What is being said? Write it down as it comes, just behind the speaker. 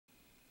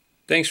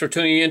Thanks for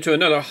tuning in to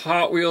another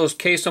Hot Wheels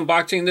case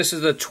unboxing. This is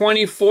the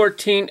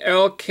 2014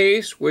 L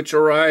case, which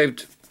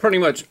arrived pretty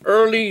much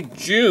early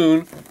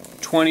June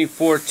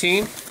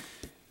 2014.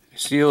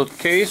 Sealed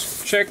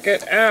case. Check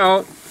it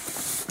out.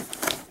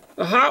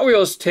 The Hot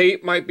Wheels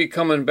tape might be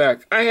coming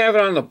back. I have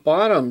it on the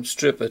bottom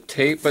strip of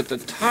tape, but the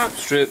top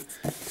strip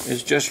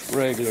is just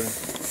regular.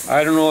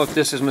 I don't know if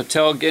this is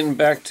Mattel getting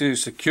back to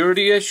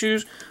security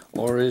issues,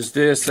 or is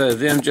this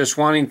them just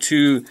wanting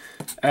to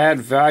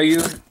add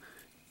value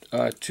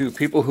to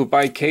people who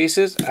buy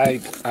cases.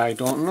 I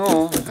don't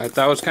know. I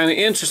thought it was kind of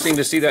interesting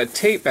to see that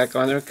tape back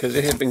on there because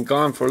it had been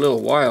gone for a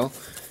little while.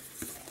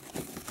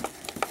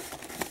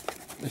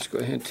 Let's go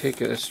ahead and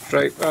take a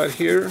stripe out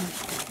here.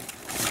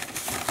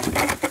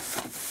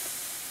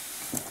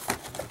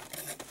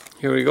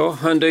 Here we go.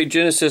 Hyundai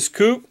Genesis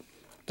Coupe.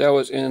 That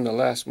was in the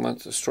last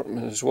month's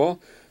assortment as well.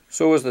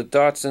 So was the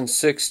Datsun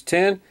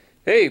 610.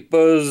 Hey,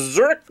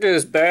 Berserk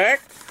is back.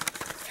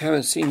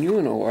 Haven't seen you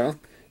in a while.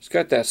 It's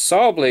got that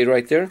saw blade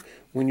right there.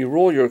 When you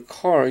roll your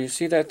car, you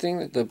see that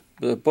thing, the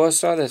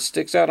buzzsaw that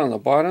sticks out on the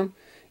bottom?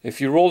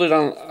 If you rolled it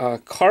on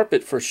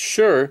carpet, for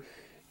sure,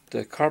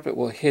 the carpet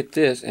will hit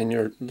this and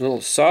your little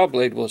saw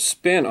blade will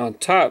spin on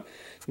top.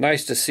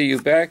 Nice to see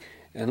you back.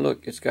 And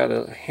look, it's got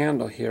a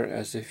handle here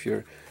as if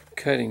you're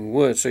cutting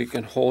wood, so you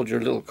can hold your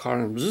little car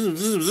and bzz,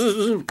 bzz,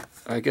 bzz, bzz.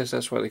 I guess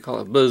that's why they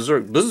call it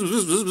Berserk. Bzz,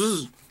 bzz, bzz,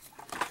 bzz.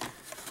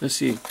 Let's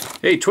see.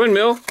 Hey, twin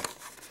mill.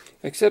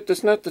 Except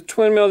it's not the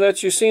twin mill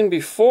that you've seen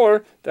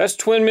before. That's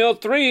twin mill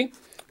 3.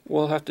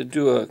 We'll have to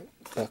do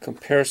a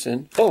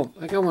comparison. Oh,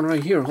 I got one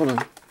right here. Hold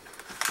on.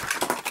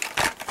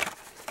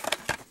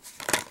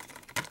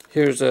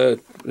 Here's the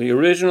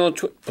original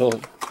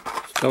oh,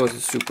 that was a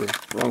super.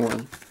 Wrong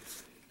one.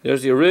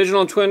 There's the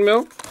original twin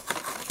mill.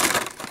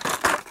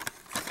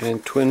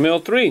 And twin mill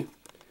 3.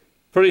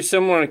 Pretty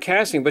similar in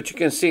casting, but you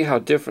can see how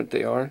different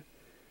they are.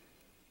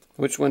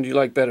 Which one do you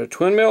like better,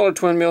 twin mill or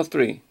twin mill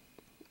 3?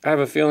 I have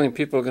a feeling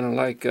people are going to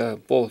like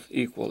both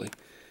equally.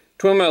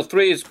 Twin mill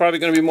 3 is probably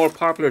going to be more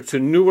popular to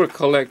newer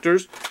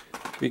collectors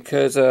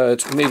because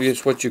maybe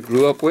it's what you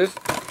grew up with.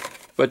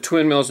 But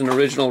twin mill's an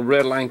original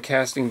red line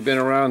casting, been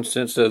around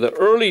since the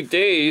early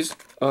days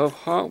of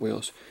Hot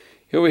Wheels.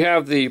 Here we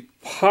have the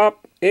Poppa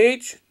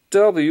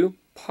Wheelie.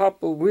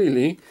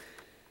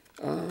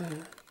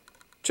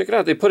 Check it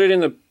out. They put it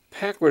in the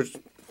pack where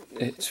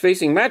it's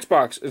facing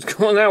Matchbox. It's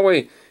going that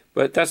way.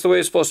 But that's the way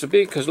it's supposed to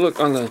be, because look,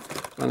 on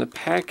the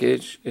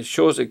package, it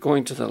shows it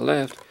going to the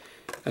left.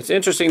 That's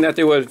interesting that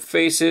they would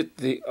face it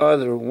the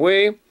other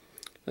way.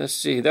 Let's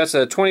see, that's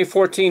a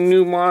 2014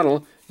 new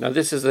model. Now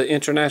this is the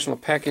international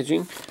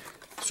packaging,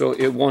 so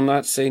it will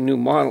not say new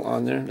model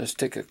on there. Let's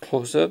take a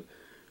close-up.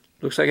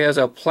 Looks like it has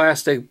a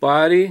plastic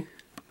body,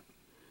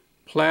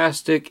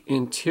 plastic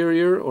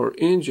interior or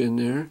engine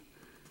there,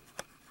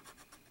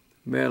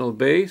 metal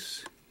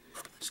base.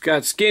 It's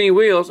got skinny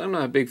wheels. I'm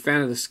not a big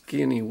fan of the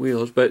skinny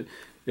wheels, but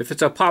if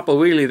it's a Poppa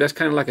Wheelie, that's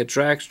kind of like a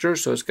dragster,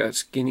 so it's got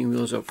skinny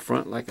wheels up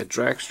front like a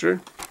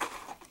dragster.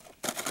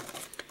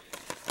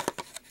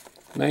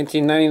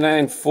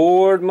 1999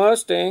 Ford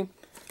Mustang.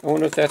 I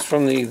wonder if that's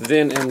from the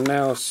Then and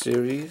Now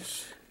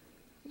series.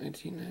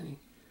 1990.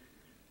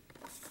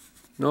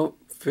 Nope,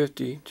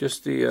 50.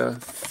 Just the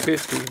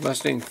 50,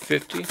 Mustang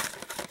 50.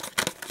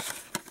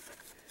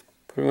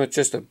 Pretty much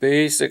just a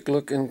basic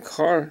looking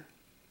car.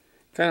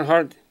 Kind of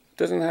hard.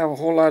 Doesn't have a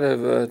whole lot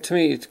of, to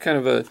me, it's kind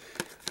of a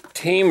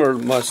tamer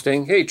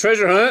Mustang. Hey,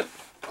 Treasure Hunt.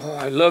 Oh,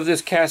 I love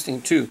this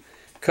casting too.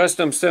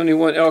 Custom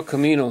 71 El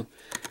Camino.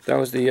 That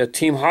was the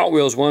Team Hot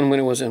Wheels one when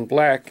it was in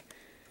black.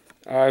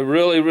 I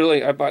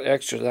bought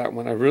extra that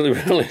one. I really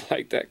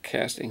like that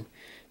casting.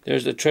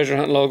 There's the Treasure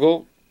Hunt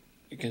logo.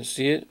 You can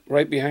see it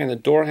right behind the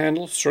door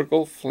handle.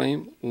 Circle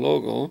Flame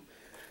logo.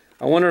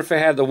 I wonder if it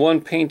had the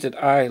one painted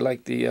eye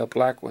like the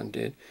black one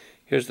did.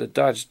 Here's the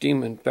Dodge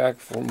Demon back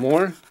for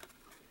more.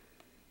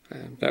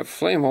 That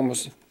flame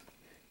almost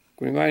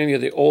reminded me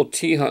of the old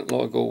T-Hunt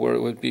logo where it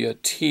would be a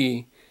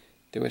T.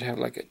 They would have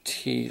like a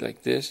T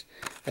like this.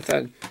 I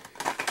thought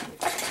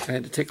I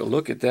had to take a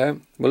look at that.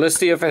 But let's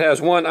see if it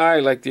has one eye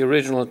like the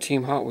original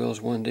Team Hot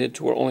Wheels one did,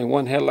 to where only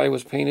one headlight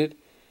was painted.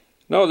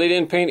 No, they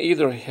didn't paint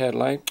either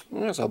headlight.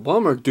 Well, that's a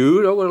bummer,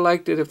 dude. I would have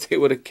liked it if they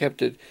would have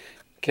kept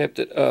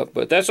it up.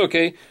 But that's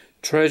okay.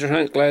 Treasure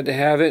Hunt, glad to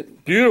have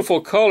it.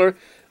 Beautiful color.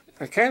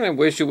 I kind of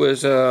wish it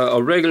was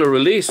a regular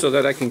release so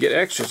that I can get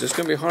extras. It's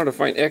going to be hard to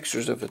find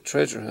extras of a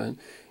Treasure Hunt,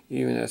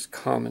 even as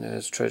common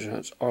as Treasure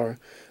Hunts are.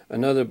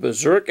 Another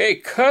Berserk, a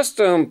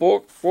custom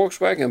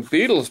Volkswagen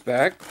Beetle's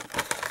back.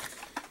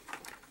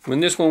 When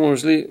this one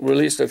was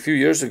released a few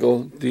years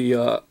ago,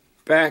 the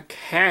back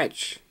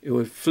hatch, it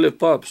would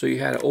flip up, so you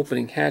had an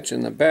opening hatch in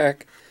the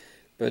back.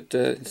 But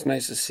it's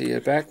nice to see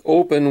it back.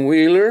 Open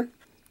wheeler,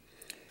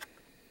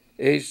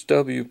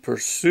 HW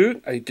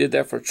Pursuit. I did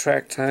that for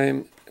track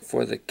time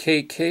for the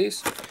K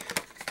case.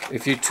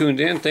 If you tuned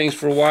in, thanks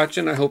for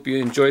watching. I hope you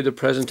enjoyed the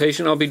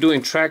presentation. I'll be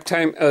doing track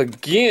time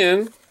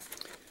again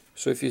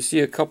So if you see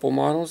a couple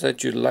models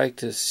that you'd like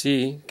to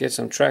see get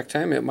some track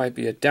time, it might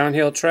be a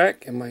downhill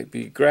track, it might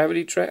be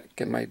gravity track,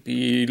 it might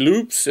be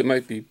loops, it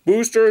might be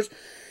boosters.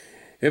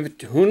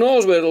 Who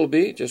knows what it'll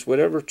be, just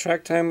whatever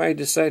track time I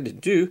decide to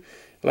do.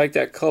 I like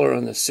that color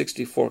on the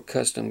 64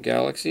 Custom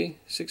Galaxy,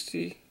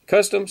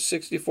 Custom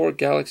 64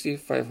 Galaxy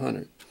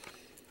 500.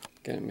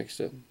 Kind of mixed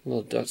up, a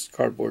little dust,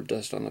 cardboard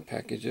dust on the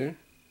package there.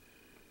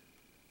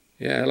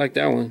 Yeah, I like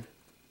that one.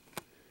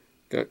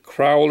 Got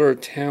Crowler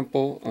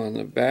Tampo on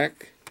the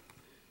back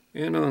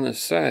and on the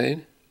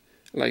side.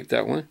 I like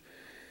that one.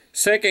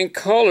 Second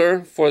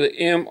color for the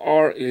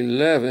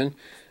MR11.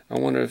 I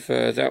wonder if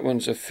that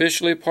one's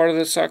officially part of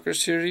the soccer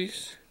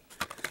series.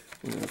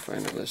 I'm going to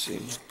find it. Let's see.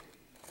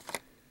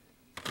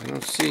 I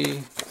don't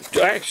see.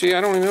 Actually,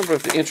 I don't remember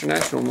if the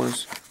international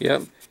ones.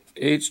 Yep.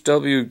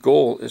 HW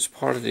Gold is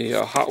part of the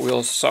Hot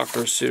Wheels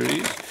soccer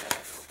series.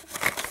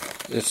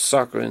 It's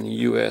soccer in the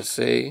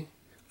USA.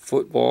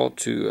 Football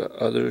to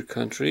other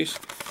countries.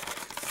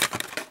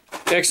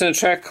 Excellent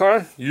track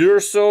car. You're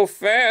so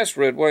fast.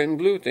 Red, white, and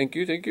blue. Thank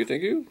you, thank you,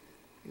 thank you.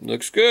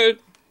 Looks good.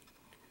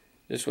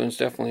 This one's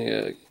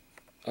definitely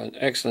an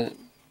excellent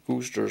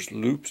boosters,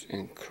 loops,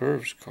 and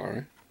curves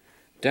car.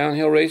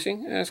 Downhill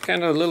racing. That's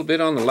kind of a little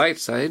bit on the light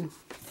side.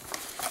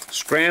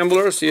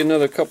 Scrambler. See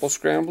another couple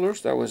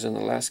scramblers. That was in the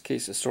last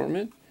case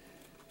assortment.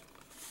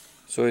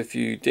 So if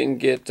you didn't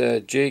get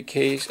K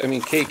case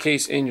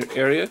in your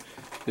area,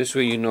 this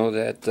way you know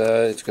that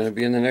it's going to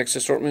be in the next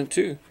assortment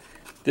too.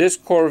 This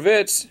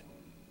Corvette's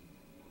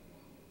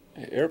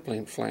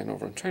airplane flying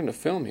over. I'm trying to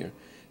film here.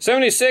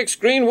 76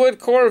 Greenwood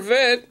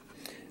Corvette.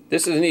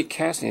 This is a neat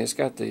casting. It's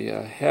got the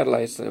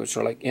headlights, which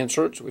are like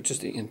inserts, which is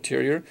the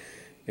interior.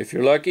 If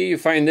you're lucky, you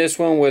find this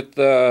one with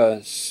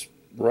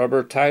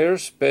rubber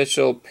tires,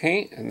 special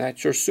paint, and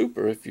that's your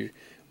super if you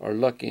are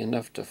lucky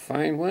enough to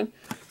find one.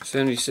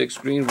 76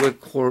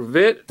 Greenwood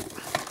Corvette.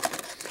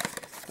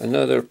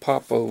 Another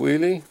Poppa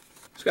Wheelie.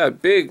 It's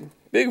got big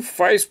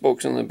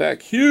 5-spokes on the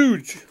back,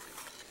 huge.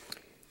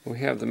 We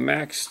have the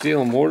Max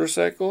Steel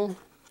motorcycle,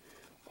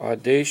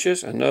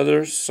 Audacious,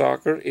 another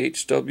soccer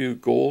HW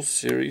Gold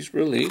Series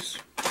release.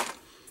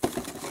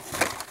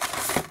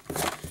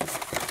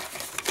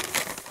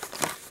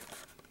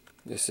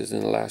 This isn't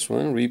the last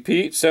one.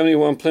 Repeat,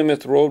 71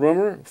 Plymouth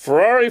Roadrunner,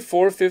 Ferrari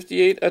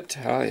 458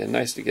 Italia.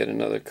 Nice to get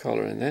another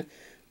color in that.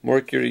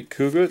 Mercury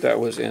Cougar, that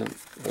was in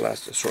the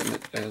last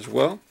assortment as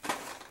well.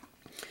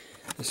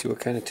 Let's see what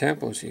kind of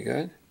tampons you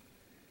got.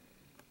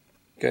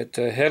 Got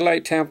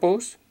headlight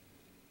tampons.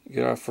 You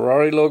got our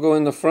Ferrari logo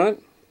in the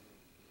front.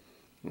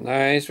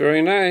 Nice,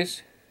 very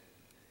nice.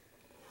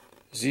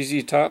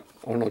 ZZ top.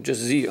 Oh no,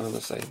 just Z on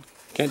the side.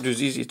 Can't do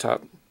ZZ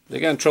top. They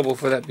got in trouble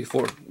for that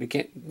before.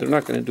 They're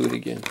not going to do it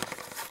again.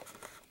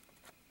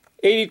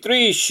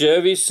 83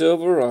 Chevy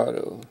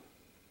Silverado.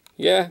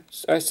 Yeah,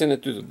 I sent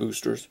it through the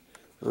boosters.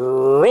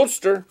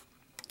 Roadster.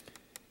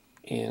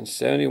 And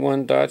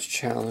 71 Dodge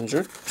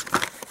Challenger.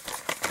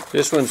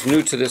 This one's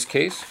new to this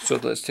case, so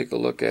let's take a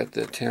look at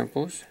the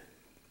tampons.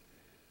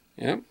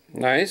 Yep,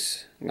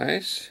 nice,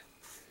 nice.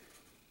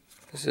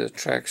 This is a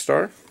Track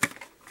Star.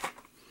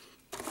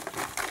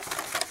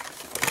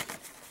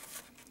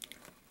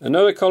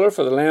 Another color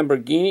for the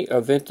Lamborghini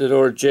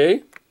Aventador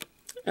J.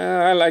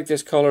 I like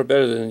this color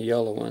better than the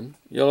yellow one.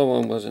 Yellow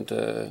one wasn't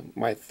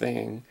my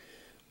thing.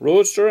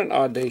 Roadster and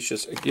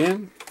Audacious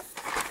again.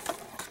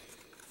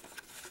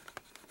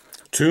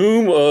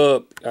 Tomb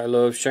Up. I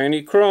love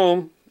shiny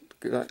chrome.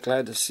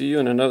 Glad to see you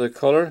in another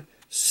color.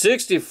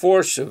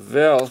 64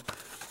 Chevelle.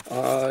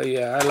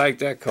 Yeah, I like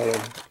that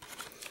color.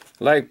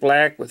 Like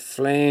black with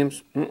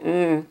flames.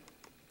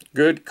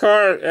 Good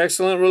car.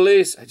 Excellent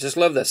release. I just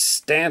love the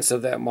stance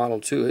of that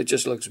model too. It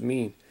just looks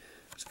mean.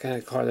 It's the kind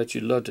of car that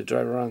you love to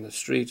drive around the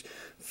streets.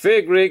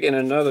 Fig rig in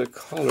another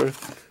color.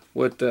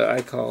 What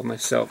I call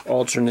myself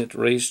alternate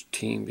race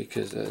team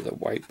because of the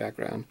white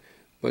background.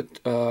 But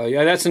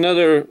yeah, that's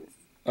another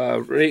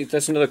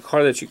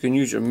car that you can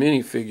use your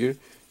minifigure.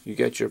 You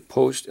got your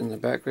post in the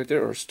back right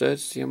there, or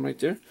studs, see them right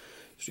there?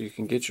 So you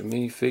can get your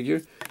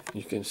minifigure.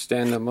 You can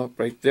stand them up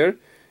right there.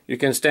 You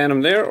can stand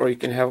them there, or you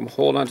can have them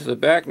hold onto the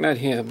back. Not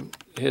him.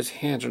 His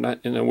hands are not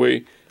in a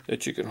way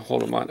that you can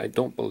hold them on, I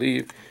don't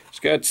believe. It's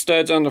got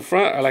studs on the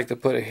front. I like to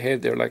put a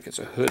head there like it's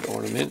a hood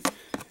ornament.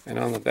 And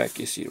on the back,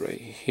 you see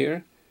right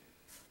here.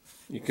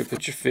 You can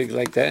put your figs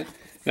like that.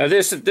 Now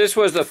this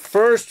was the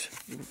first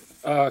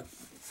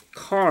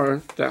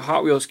car that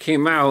Hot Wheels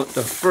came out,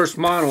 the first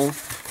model,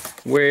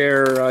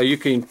 where you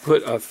can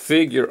put a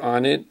figure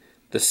on it.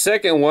 The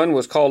second one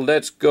was called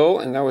Let's Go,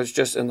 and that was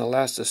just in the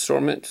last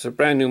assortment. It's a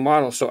brand new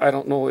model, so I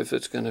don't know if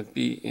it's going to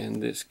be in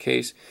this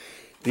case.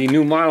 The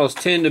new models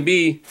tend to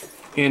be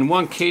in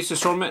one case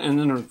assortment, and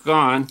then they're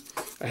gone.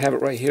 I have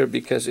it right here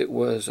because it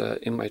was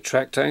in my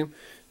track time.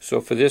 So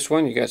for this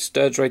one, you got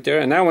studs right there.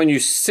 And now when you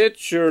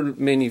sit your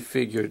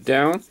minifigure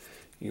down,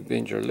 you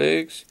bend your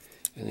legs,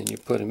 and then you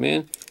put them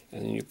in,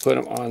 and then you put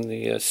them on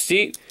the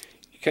seat.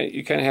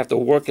 You kind of have to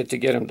work it to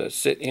get them to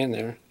sit in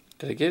there.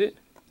 Did I get it?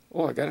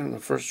 Oh, I got it on the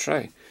first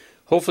try.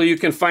 Hopefully you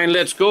can find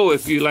Let's Go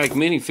if you like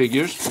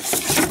minifigures.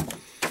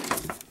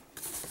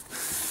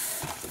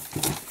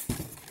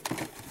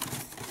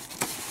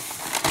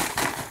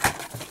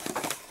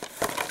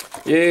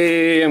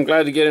 Yay, I'm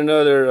glad to get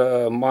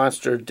another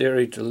monster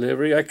dairy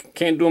delivery. I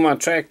can't do them on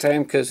track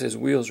time because his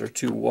wheels are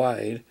too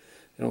wide.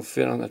 They don't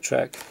fit on the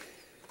track.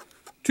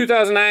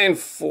 2009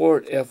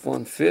 Ford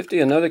F-150,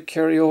 another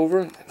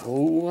carryover.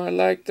 Oh, I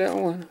like that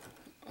one.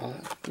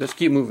 Let's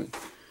keep moving.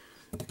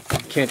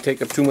 Can't take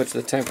up too much of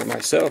the time for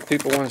myself.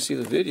 People want to see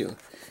the video.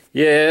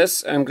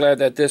 Yes, I'm glad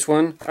that this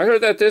one, I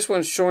heard that this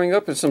one's showing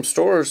up in some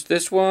stores.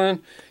 This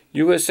one,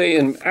 USA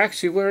and,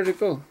 actually, where did it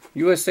go?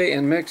 USA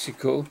and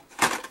Mexico.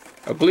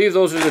 I believe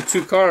those are the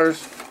two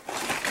cars.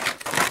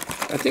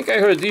 I think I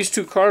heard these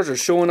two cars are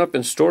showing up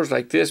in stores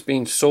like this,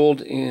 being sold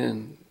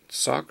in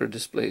soccer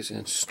displays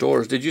in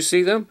stores. Did you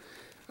see them?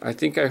 I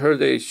think I heard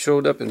they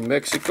showed up in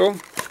Mexico.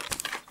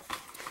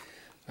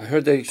 I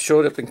heard they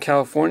showed up in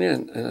California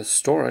in a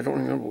store. I don't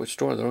remember which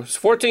store though. It's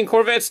 14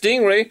 Corvette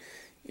Stingray.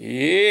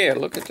 Yeah,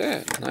 look at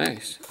that.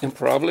 Nice. And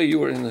probably you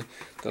were in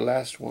the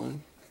last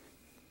one.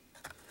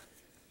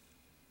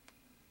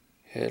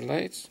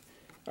 Headlights.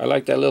 I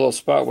like that little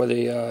spot where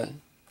they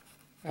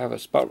have a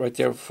spot right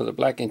there for the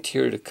black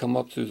interior to come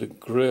up through the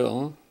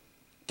grill,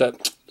 the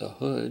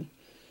hood.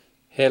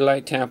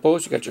 Headlight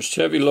tampos. You got your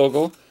Chevy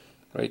logo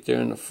right there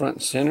in the front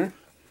and center.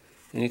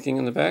 Anything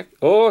in the back?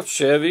 Oh,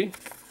 Chevy.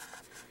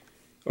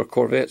 Or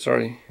Corvette,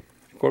 sorry.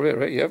 Corvette,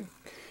 right? Yep.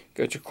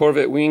 Got your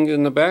Corvette wings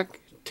in the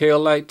back. Tail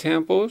light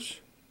tampos.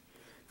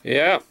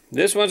 Yeah,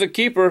 this one's a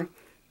keeper.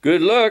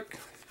 Good luck.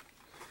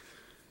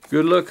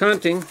 Good luck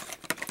hunting.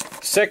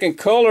 Second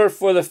color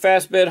for the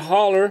fast bed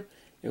hauler.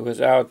 It was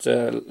out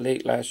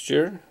late last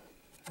year.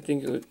 I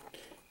think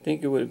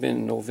it would have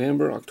been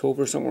November,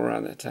 October, somewhere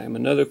around that time.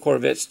 Another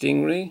Corvette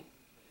Stingray.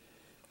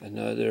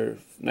 Another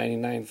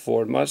 99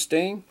 Ford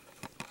Mustang.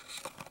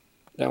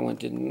 That one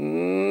did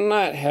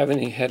not have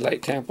any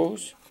headlight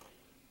tampos.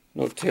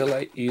 No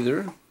taillight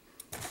either.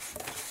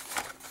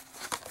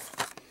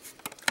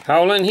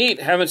 Howlin'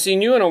 Heat. Haven't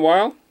seen you in a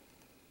while.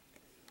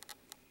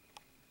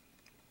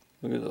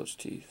 Look at those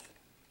teeth.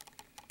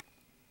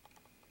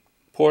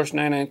 Porsche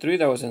 993,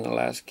 that was in the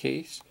last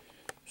case.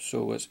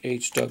 So was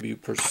HW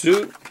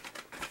Pursuit.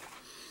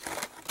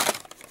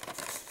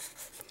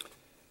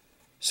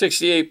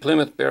 68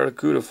 Plymouth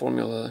Barracuda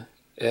Formula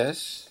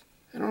S.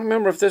 I don't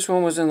remember if this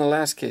one was in the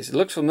last case. It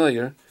looks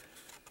familiar.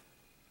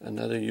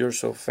 Another You're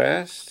So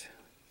Fast.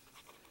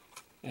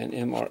 And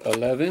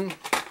MR11.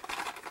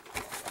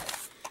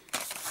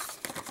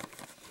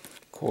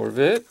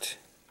 Corvette.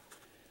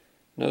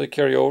 Another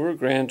carryover,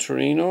 Gran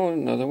Torino,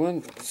 another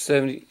one,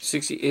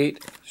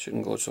 68,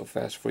 shouldn't go so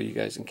fast for you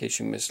guys in case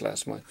you missed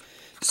last month.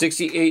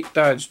 68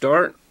 Dodge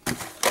Dart,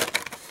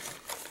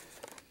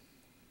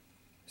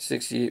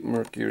 68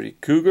 Mercury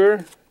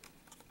Cougar,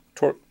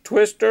 Torque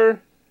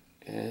Twister,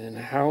 and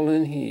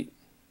Howlin' Heat.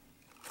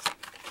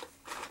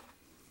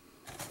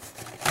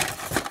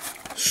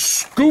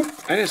 Scoop,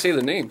 I didn't say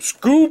the name,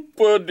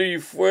 Scoopa de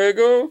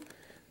Fuego,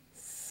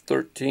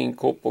 13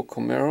 COPPA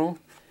Camaro.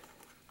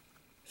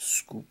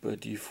 Scoopa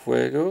de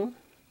Fuego.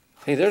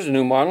 Hey, there's a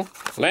new model.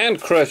 Land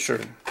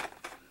Crusher.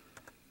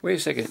 Wait a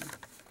second.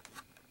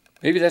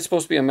 Maybe that's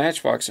supposed to be a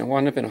Matchbox and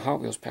wound up in a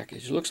Hot Wheels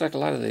package. It looks like a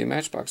lot of the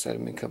Matchbox that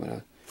have been coming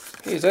out.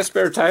 Hey, is that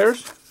spare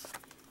tires?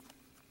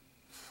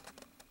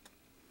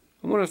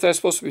 I wonder if that's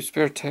supposed to be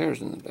spare tires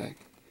in the back.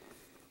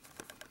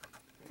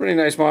 Pretty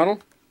nice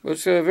model. But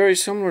it's very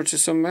similar to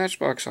some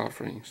Matchbox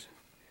offerings.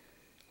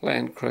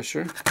 Land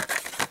Crusher.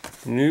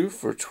 New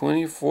for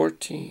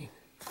 2014.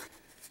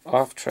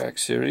 Off-track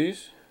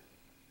series.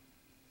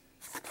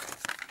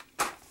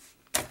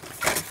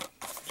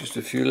 Just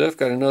a few left.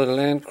 Got another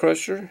Land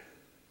Crusher.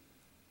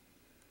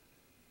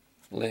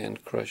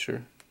 Land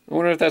Crusher. I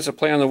wonder if that's a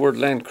play on the word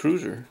Land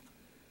Cruiser.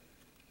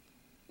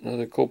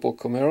 Another COPPA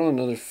Camaro.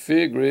 Another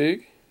Fig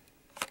Rig.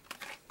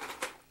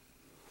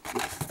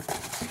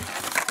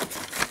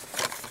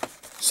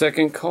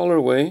 Second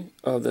colorway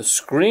of the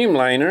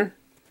Screamliner.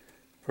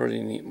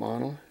 Pretty neat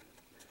model.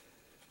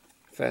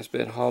 Fast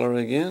bed hauler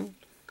again.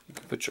 You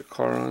can put your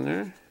car on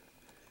there.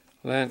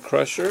 Land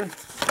Crusher.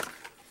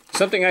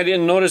 Something I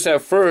didn't notice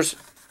at first,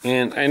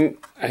 and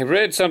I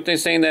read something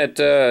saying that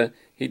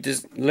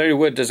Larry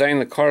Wood designed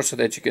the car so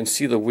that you can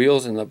see the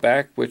wheels in the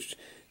back, which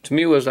to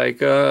me was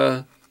like,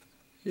 yeah,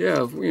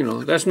 you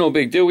know, that's no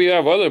big deal. We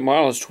have other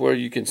models to where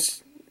you can,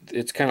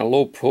 it's kind of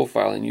low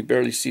profile and you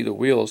barely see the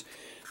wheels,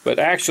 but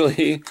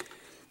actually,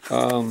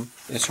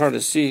 it's hard to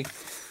see.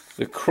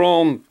 The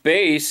chrome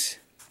base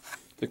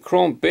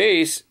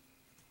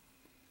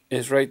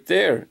is right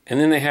there,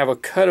 and then they have a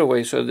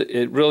cutaway so that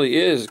it really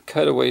is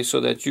cutaway so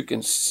that you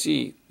can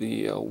see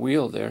the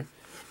wheel there.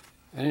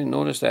 I didn't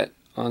notice that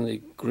on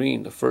the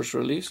green, the first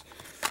release.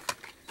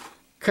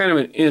 Kind of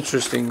an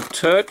interesting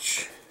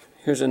touch.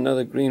 Here's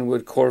another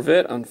Greenwood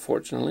Corvette,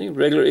 unfortunately.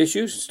 Regular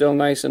issues, still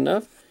nice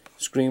enough.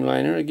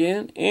 Screamliner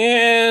again,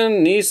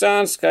 and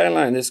Nissan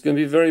Skyline. This is going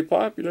to be very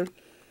popular.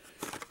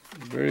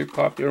 Very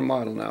popular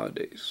model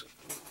nowadays.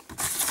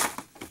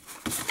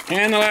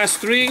 And the last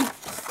three.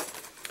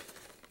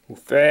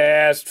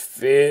 Fast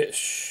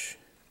Fish.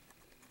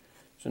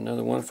 It's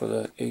another one for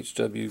the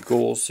HW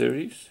Gold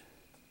series.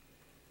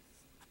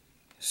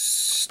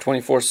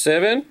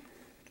 24/7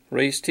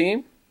 race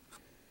team,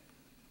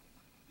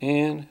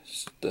 and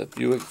the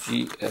Buick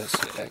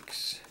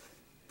GSX.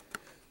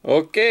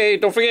 Okay,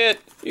 don't forget,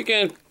 you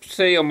can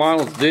say a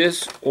model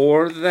this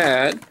or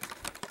that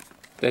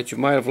you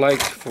might have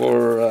liked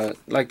for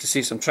like to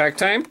see some track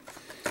time.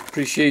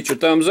 Appreciate your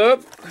thumbs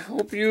up. I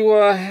hope you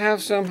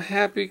have some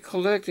happy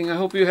collecting. I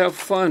hope you have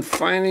fun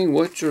finding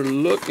what you're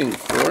looking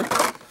for.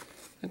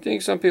 I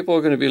think some people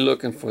are going to be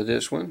looking for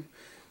this one.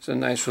 It's a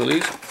nice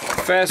release.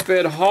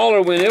 Fastbed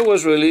hauler, when it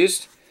was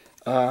released,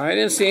 I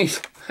didn't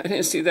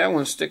see that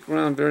one stick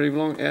around very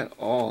long at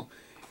all.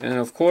 And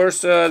of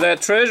course,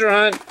 that treasure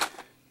hunt,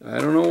 I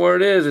don't know where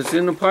it is. It's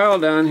in the pile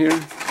down here.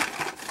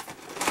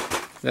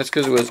 That's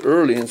because it was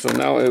early, and so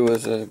now it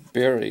was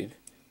buried.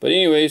 But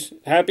anyways,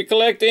 happy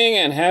collecting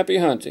and happy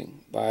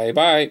hunting.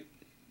 Bye-bye.